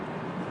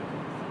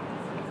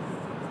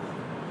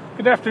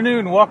Good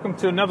afternoon. Welcome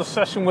to another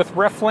session with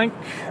RefLink,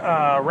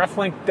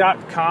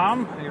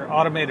 reflink.com, your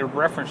automated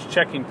reference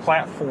checking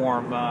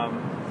platform. I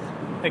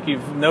think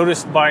you've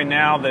noticed by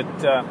now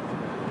that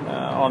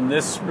on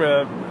this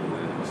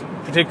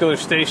particular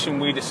station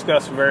we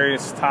discuss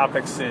various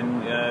topics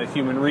in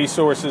human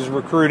resources,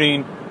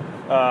 recruiting,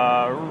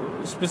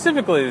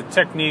 specifically the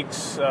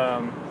techniques,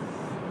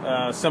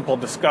 simple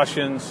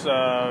discussions,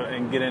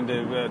 and get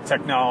into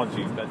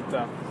technology.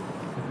 But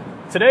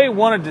today I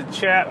wanted to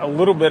chat a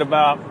little bit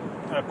about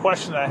a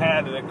question I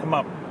had that come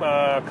up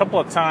a couple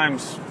of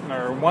times,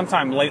 or one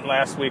time late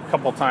last week, a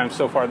couple of times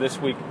so far this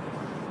week,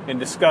 in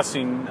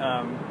discussing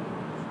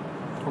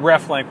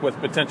RefLink with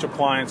potential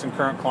clients and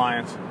current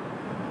clients.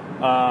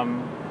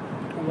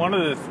 One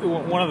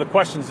of the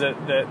questions that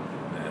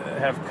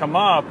have come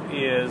up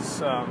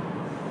is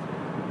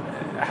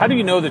how do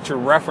you know that your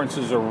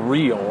references are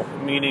real?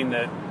 Meaning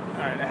that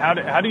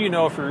how do you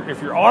know if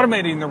you're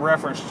automating the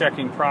reference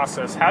checking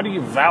process? How do you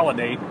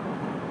validate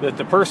that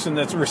the person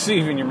that's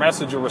receiving your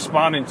message or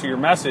responding to your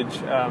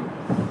message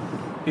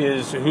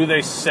is who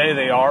they say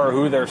they are or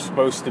who they're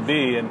supposed to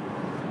be? And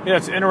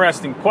it's an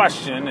interesting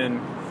question, and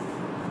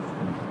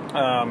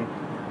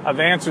I've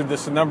answered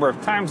this a number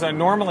of times. I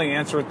normally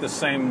answer it the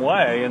same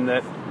way, in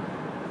that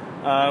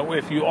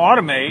if you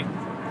automate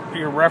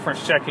your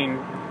reference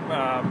checking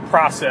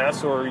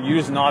process or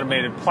use an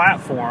automated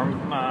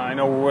platform, I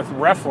know with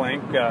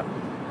RefLink,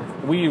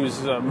 we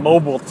use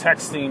mobile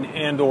texting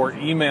and or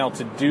email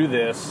to do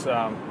this.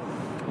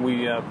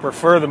 We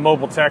prefer the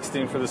mobile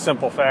texting for the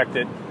simple fact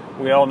that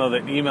we all know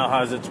that email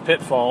has its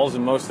pitfalls,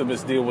 and most of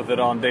us deal with it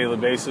on a daily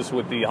basis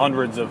with the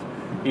hundreds of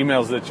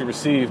emails that you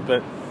receive.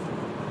 But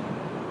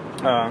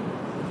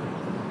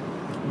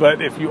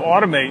if you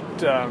automate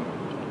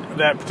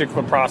that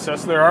particular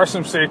process, there are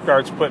some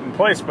safeguards put in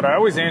place. But I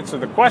always answer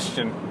the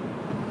question,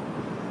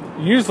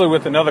 usually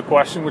with another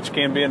question, which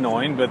can be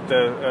annoying, but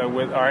all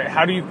right,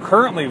 how do you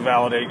currently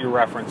validate your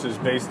references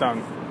based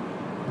on,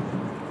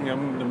 the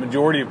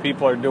majority of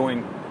people are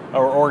doing,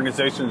 or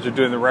organizations are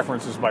doing the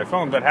references by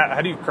phone, but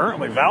how do you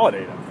currently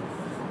validate them?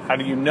 How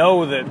do you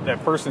know that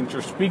that person that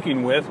you're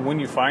speaking with, when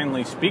you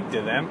finally speak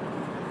to them,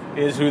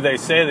 is who they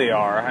say they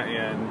are,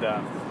 and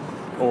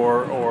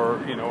or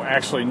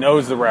actually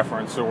knows the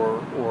reference,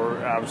 or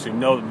obviously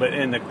know, but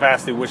in the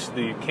capacity which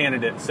the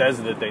candidate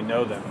says that they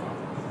know them.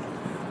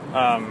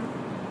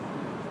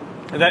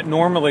 That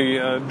normally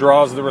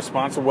draws the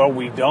response of, well,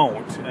 we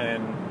don't,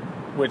 and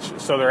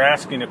so they're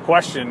asking a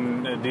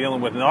question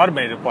dealing with an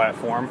automated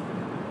platform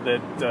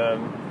that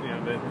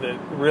that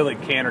really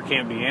can or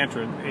can't be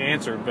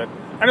answered. But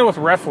I know with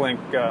RefLink,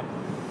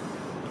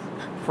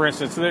 for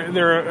instance,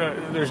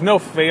 there's no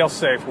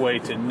fail-safe way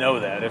to know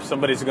that. If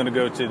somebody's going to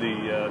go to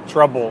the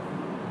trouble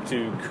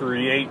to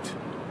create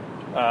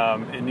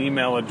an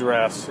email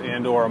address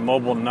and or a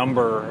mobile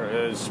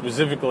number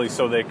specifically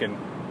so they can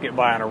get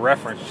by on a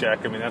reference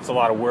check, I mean, that's a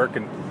lot of work,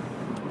 and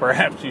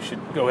perhaps you should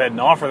go ahead and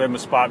offer them a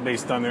spot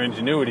based on their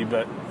ingenuity.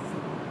 But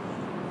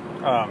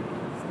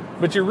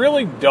you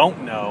really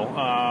don't know.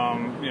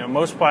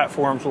 Most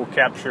platforms will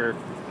capture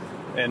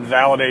and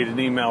validate an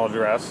email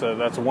address. So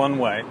that's one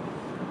way.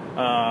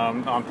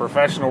 On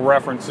professional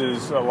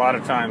references, a lot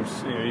of times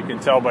you can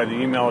tell by the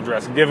email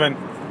address given.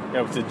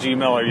 If it's a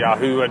Gmail or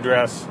Yahoo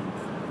address,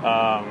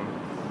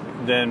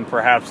 then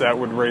perhaps that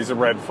would raise a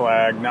red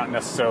flag. Not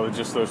necessarily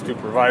just those two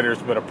providers,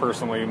 but a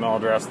personal email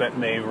address that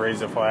may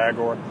raise a flag.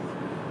 Or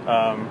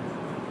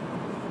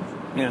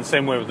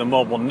same way with the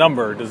mobile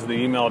number. Does the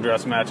email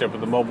address match up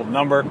with the mobile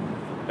number?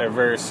 There are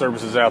various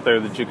services out there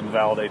that you can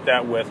validate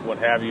that with, what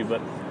have you.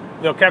 But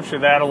they'll capture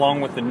that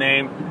along with the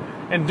name.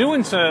 And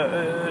doing some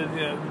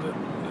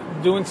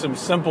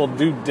simple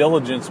due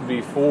diligence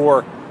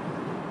before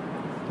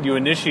you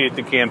initiate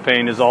the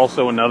campaign is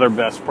also another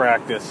best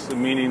practice,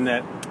 meaning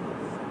that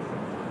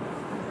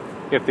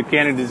if the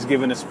candidate is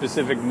given a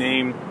specific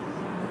name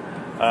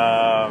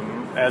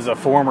as a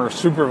former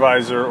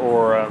supervisor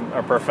or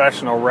a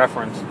professional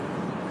reference,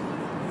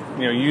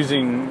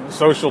 using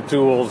social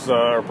tools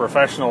or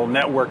professional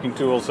networking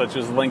tools such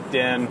as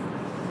LinkedIn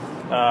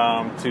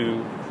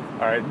to,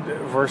 all right,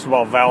 first of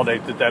all,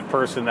 validate that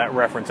person, that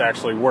reference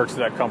actually works at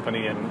that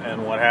company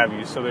and what have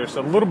you. So there's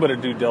a little bit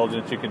of due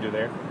diligence you can do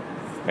there.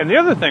 And the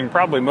other thing,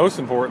 probably most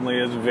importantly,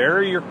 is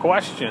vary your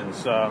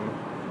questions.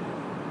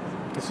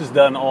 This is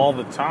done all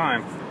the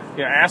time.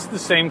 Ask the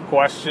same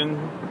question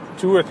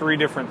 2 or 3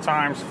 different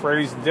times,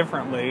 phrased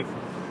differently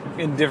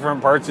in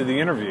different parts of the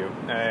interview,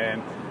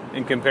 and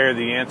compare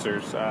the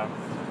answers.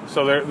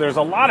 So there's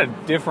a lot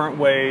of different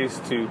ways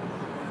to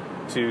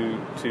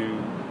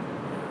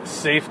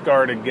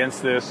safeguard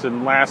against this.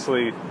 And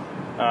lastly,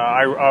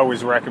 I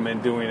always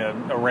recommend doing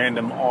a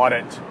random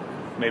audit,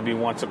 maybe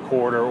once a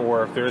quarter,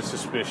 or if there is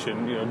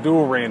suspicion, do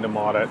a random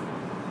audit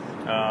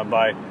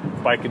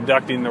by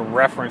conducting the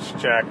reference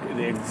check,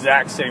 the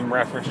exact same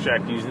reference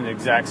check using the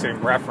exact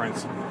same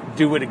reference.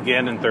 Do it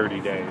again in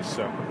 30 days.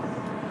 So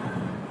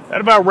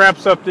that about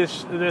wraps up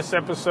this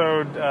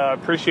episode.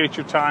 Appreciate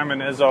your time,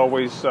 and as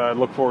always,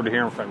 look forward to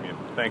hearing from you.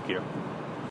 Thank you.